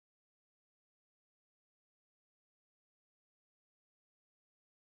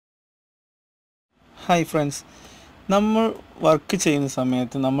Hi friends, നമ്മൾ work ചെയ്യുന്ന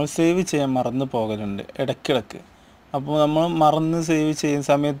സമയത്ത് നമ്മൾ സേവ് ചെയ്യാൻ മറന്നു പോകലുണ്ട് ഇടയ്ക്കിടയ്ക്ക്. അപ്പോൾ നമ്മൾ മറന്ന് സേവ് ചെയ്യുന്ന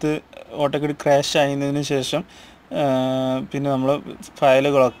സമയത്ത് ഓട്ടോകാഡ് ക്രാഷ് ആയതിനു ശേഷം പിന്നെ നമ്മൾ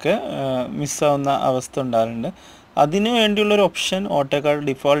ഫയലുകളൊക്കെ മിസ്സാവുന്ന അവസ്ഥ ഉണ്ടാകുന്നുണ്ട്. അതിന് വേണ്ടിയുള്ളൊരു ഓപ്ഷൻ ഓട്ടോകാഡ്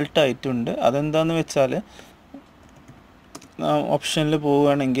ഡിഫോൾട്ടായിട്ടുണ്ട്. അതെന്താണെന്ന് വെച്ചാൽ ഓപ്ഷനിൽ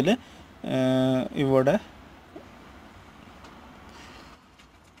പോവുകയാണെങ്കിൽ ഇവിടെ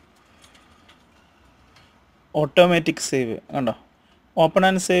ഓട്ടോമാറ്റിക് സേവ് കണ്ടോ, ഓപ്പൺ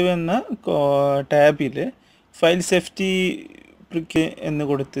ആൻഡ് സേവ് എന്ന ടാബിൽ ഫയൽ സേഫ്റ്റിക്ക് എന്ന്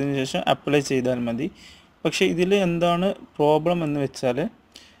കൊടുത്തതിന് ശേഷം അപ്ലൈ ചെയ്താൽ മതി. പക്ഷേ ഇതിൽ എന്താണ് പ്രോബ്ലം എന്ന് വെച്ചാൽ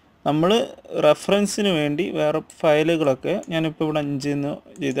നമ്മൾ റെഫറൻസിന് വേണ്ടി വേറെ ഫയലുകളൊക്കെ ഞാനിപ്പോൾ ഇവിടെ 5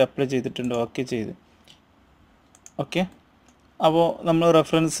 ചെയ്ത് അപ്ലൈ ചെയ്തിട്ടുണ്ട്, ഓക്കെ. അപ്പോൾ നമ്മൾ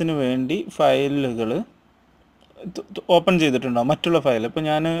റെഫറൻസിന് വേണ്ടി ഫയലുകൾ ഓപ്പൺ ചെയ്തിട്ടുണ്ടോ മറ്റുള്ള ഫയൽ. ഇപ്പോൾ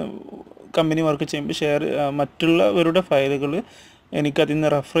ഞാൻ കമ്പനി വർക്ക് ചെയ്യുമ്പോൾ മറ്റുള്ളവരുടെ ഫയലുകൾ എനിക്കതിൽ നിന്ന്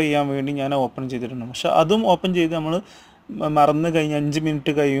റെഫർ ചെയ്യാൻ വേണ്ടി ഞാൻ ഓപ്പൺ ചെയ്തിട്ടുണ്ട്. പക്ഷേ അതും ഓപ്പൺ ചെയ്ത് നമ്മൾ മറന്ന് കഴിഞ്ഞ് 5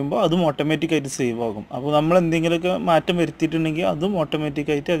 മിനിറ്റ് കഴിയുമ്പോൾ അതും ഓട്ടോമാറ്റിക്കായിട്ട് സേവ് ആകും. അപ്പോൾ നമ്മൾ എന്തെങ്കിലുമൊക്കെ മാറ്റം വരുത്തിയിട്ടുണ്ടെങ്കിൽ അതും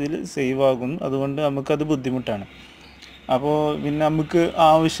ഓട്ടോമാറ്റിക്കായിട്ട് അതിൽ സേവ് ആകും. അതുകൊണ്ട് നമുക്കത് ബുദ്ധിമുട്ടാണ്. അപ്പോൾ പിന്നെ നമുക്ക്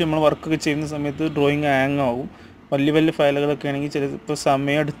നമ്മൾ വർക്കൊക്കെ ചെയ്യുന്ന സമയത്ത് ഡ്രോയിങ് ഹാങ് ആകും. വലിയ ഫയലുകളൊക്കെ ആണെങ്കിൽ ചിലപ്പോൾ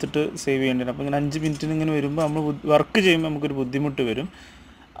സമയം എടുത്തിട്ട് സേവ് ചെയ്യേണ്ടി വരും. അപ്പോൾ ഇങ്ങനെ 5 മിനിറ്റിന് ഇങ്ങനെ വരുമ്പോൾ നമ്മൾ വർക്ക് ചെയ്യുമ്പോൾ നമുക്കൊരു ബുദ്ധിമുട്ട് വരും.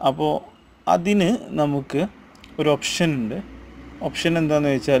 അപ്പോൾ അതിന് നമുക്ക് ഒരു ഓപ്ഷൻ ഉണ്ട്. ഓപ്ഷൻ എന്താണെന്ന്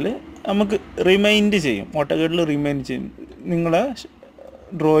വെച്ചാൽ നമുക്ക് റിമൈൻഡ് ചെയ്യും, ഓട്ടോകാഡിൽ റിമൈൻഡ് ചെയ്യും. നിങ്ങളെ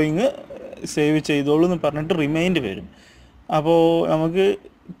ഡ്രോയിങ് സേവ് ചെയ്തോളൂ എന്ന് പറഞ്ഞിട്ട് റിമൈൻഡ് വരും. അപ്പോൾ നമുക്ക്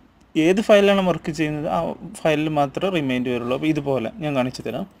ഏത് ഫയലാണ് വർക്ക് ചെയ്യുന്നത് ആ ഫയലിൽ മാത്രമേ റിമൈൻഡ് വരുള്ളൂ. അപ്പോൾ ഇതുപോലെ ഞാൻ കാണിച്ചു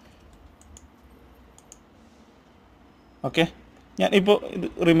തരാം. ഓക്കെ, ഞാനിപ്പോൾ ഇത്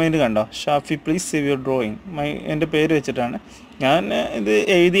റിമൈൻഡ് കണ്ടോ, Shafi please save your drawing. എൻ്റെ പേര് വെച്ചിട്ടാണ് ഞാൻ ഇത്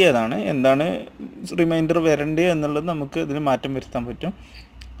എഴുതിയതാണ്. എന്താണ് റിമൈൻഡർ വരണ്ടേ എന്നുള്ളത് നമുക്ക് ഇതിൽ മാറ്റം വരുത്താൻ പറ്റും.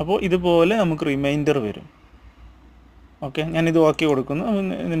 അപ്പോൾ ഇതുപോലെ നമുക്ക് റിമൈൻഡർ വരും. ഓക്കെ, ഞാനിത് ഓക്കെ കൊടുക്കുന്നു.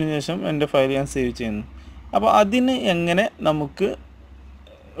 ഇതിന് ശേഷം എൻ്റെ ഫയൽ ഞാൻ സേവ് ചെയ്യുന്നു. അപ്പോൾ അതിന് എങ്ങനെ നമുക്ക്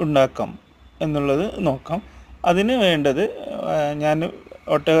ഉണ്ടാക്കാം എന്നുള്ളത് നോക്കാം. അതിന് വേണ്ടത് ഞാൻ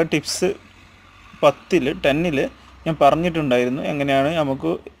ഓട്ടോകാഡ് ടിപ്സ് 10 ഞാൻ പറഞ്ഞിട്ടുണ്ടായിരുന്നു എങ്ങനെയാണ് നമുക്ക്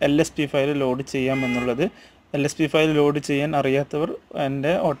LSP file load ചെയ്യാമെന്നുള്ളത്. LSP file load ചെയ്യാൻ അറിയാത്തവർ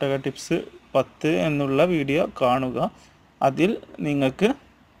എൻ്റെ ഓട്ടോകാഡ് ടിപ്സ് 10 എന്നുള്ള വീഡിയോ കാണുക. അതിൽ നിങ്ങൾക്ക്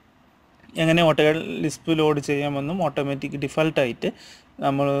എങ്ങനെ ഓട്ടോകാഡ് ലിസ്പ് ലോഡ് ചെയ്യാമെന്നും ഓട്ടോമാറ്റിക് ഡിഫോൾട്ടായിട്ട്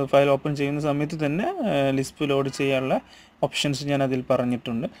നമ്മൾ ഫയൽ ഓപ്പൺ ചെയ്യുന്ന സമയത്ത് തന്നെ ലിസ്പ് ലോഡ് ചെയ്യാനുള്ള ഓപ്ഷൻസ് ഞാൻ അതിൽ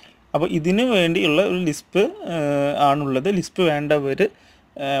പറഞ്ഞിട്ടുണ്ട്. അപ്പോൾ ഇതിന് വേണ്ടിയുള്ള ഒരു ലിസ്പ് ആണുള്ളത്. ലിസ്പ് വേണ്ടവർ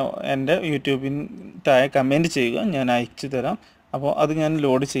എൻ്റെ യൂട്യൂബിന് താഴെ കമൻറ്റ് ചെയ്യുക, ഞാൻ അയച്ചു തരാം. അപ്പോൾ അത് ഞാൻ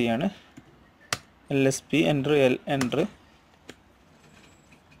ലോഡ് ചെയ്യാണ്. LSP enter.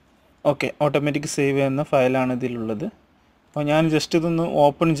 Okay, automatic save എന്ന ഫയലാണ് ഇതിലുള്ളത്. അപ്പോൾ ഞാൻ ജസ്റ്റ് ഇതൊന്ന്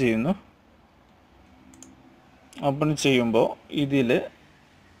ഓപ്പൺ ചെയ്യുന്നു. ഓപ്പൺ ചെയ്യുമ്പോൾ ഇതിൽ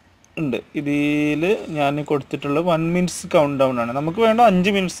ഞാൻ കൊടുത്തിട്ടുള്ള 1 മിനിറ്റ്സ് കൗണ്ട് ഡൗൺ ആണ്. നമുക്ക് വേണ്ട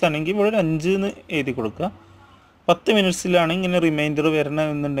 5 മിനിറ്റ്സ് ആണെങ്കിൽ ഇവിടെ 5 എന്ന് എഴുതി കൊടുക്കുക. 10 മിനിറ്റ്സിലാണ് ഇങ്ങനെ റിമൈൻഡർ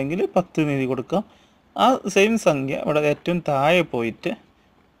വരണമെന്നുണ്ടെങ്കിൽ 10 എഴുതി കൊടുക്കാം. ആ സെയിം സംഖ്യ ഇവിടെ ഏറ്റവും താഴെ പോയിട്ട്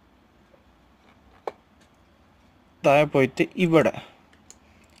ഇവിടെ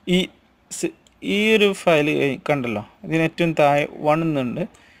ഈ ഒരു ഫയൽ കണ്ടല്ലോ, ഇതിന് ഏറ്റവും താഴെ 1 എന്നുണ്ട്.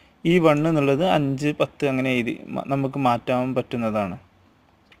 ഈ 1 എന്നുള്ളത് 5, 10 അങ്ങനെ എഴുതി നമുക്ക് മാറ്റാൻ പറ്റുന്നതാണ്.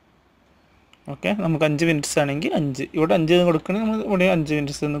 ഓക്കെ, നമുക്ക് 5 മിനിറ്റ്സ് ആണെങ്കിൽ 5, ഇവിടെ 5 എന്ന് കൊടുക്കണമെങ്കിൽ നമ്മൾ ഇവിടെ 5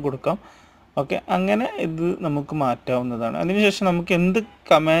 മിനിറ്റ്സ് എന്ന് കൊടുക്കാം. ഓക്കെ, അങ്ങനെ ഇത് നമുക്ക് മാറ്റാവുന്നതാണ്. അതിനുശേഷം നമുക്ക് എന്ത്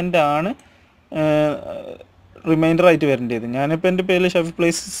കമാൻഡാണ് റിമൈൻഡറായിട്ട് വരേണ്ടത്. ഞാനിപ്പോൾ എൻ്റെ പേരിൽ Shafi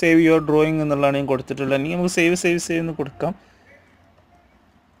please save your drawing എന്നുള്ളതാണ് ഞാൻ കൊടുത്തിട്ടുള്ളത്. അല്ലെങ്കിൽ നമുക്ക് സേവ് എന്ന് കൊടുക്കാം.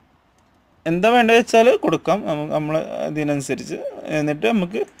 എന്താ വേണ്ടത് വെച്ചാൽ കൊടുക്കാം നമ്മൾ ഇതിനനുസരിച്ച്. എന്നിട്ട്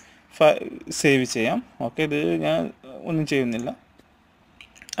നമുക്ക് സേവ് ചെയ്യാം. ഓക്കെ, ഇത് ഞാൻ ഒന്നും ചെയ്യുന്നില്ല.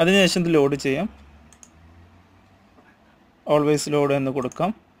 അതിനുശേഷം ഇത് ലോഡ് ചെയ്യാം. ഓൾവേസ് ലോഡ് എന്ന്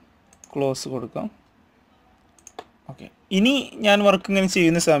കൊടുക്കാം, ക്ലോസ് കൊടുക്കാം. ഓക്കെ, ഇനി ഞാൻ വർക്ക് ഇങ്ങനെ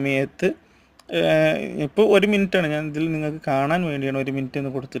ചെയ്യുന്ന സമയത്ത് ഇപ്പോൾ 1 മിനിറ്റാണ് ഞാൻ ഇതിൽ നിങ്ങൾക്ക് കാണാൻ വേണ്ടിയാണ് 1 മിനിറ്റ്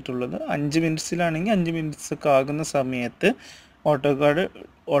എന്ന് കൊടുത്തിട്ടുള്ളത്. 5 മിനിറ്റ്സിലാണെങ്കിൽ 5 മിനിറ്റ്സ് ഒക്കെ ആകുന്ന സമയത്ത് ഓട്ടോകാഡ്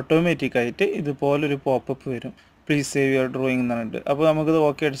ഓട്ടോമാറ്റിക്കായിട്ട് ഇതുപോലൊരു പോപ്പപ്പ് വരും, പ്ലീസ് സേവ് യുവർ ഡ്രോയിങ് എന്ന് പറഞ്ഞിട്ട്. അപ്പോൾ നമുക്കത്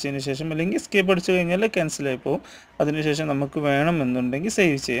ഓക്കെ അടിച്ചതിന് ശേഷം അല്ലെങ്കിൽ എസ്കേപ്പ് അടിച്ചു കഴിഞ്ഞാൽ ക്യാൻസലായി പോകും. അതിനുശേഷം നമുക്ക് വേണമെന്നുണ്ടെങ്കിൽ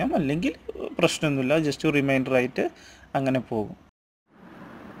സേവ് ചെയ്യാം, അല്ലെങ്കിൽ പ്രശ്നമൊന്നുമില്ല, ജസ്റ്റ് റിമൈൻഡറായിട്ട് അങ്ങനെ പോകും.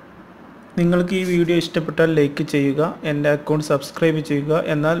 നിങ്ങൾക്ക് ഈ വീഡിയോ ഇഷ്ടപ്പെട്ടാൽ ലൈക്ക് ചെയ്യുക, എൻ്റെ അക്കൗണ്ട് സബ്സ്ക്രൈബ് ചെയ്യുക.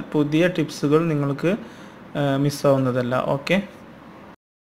 എന്നാൽ പുതിയ ടിപ്സുകൾ നിങ്ങൾക്ക് മിസ്സാവുന്നതല്ല. ഓക്കെ.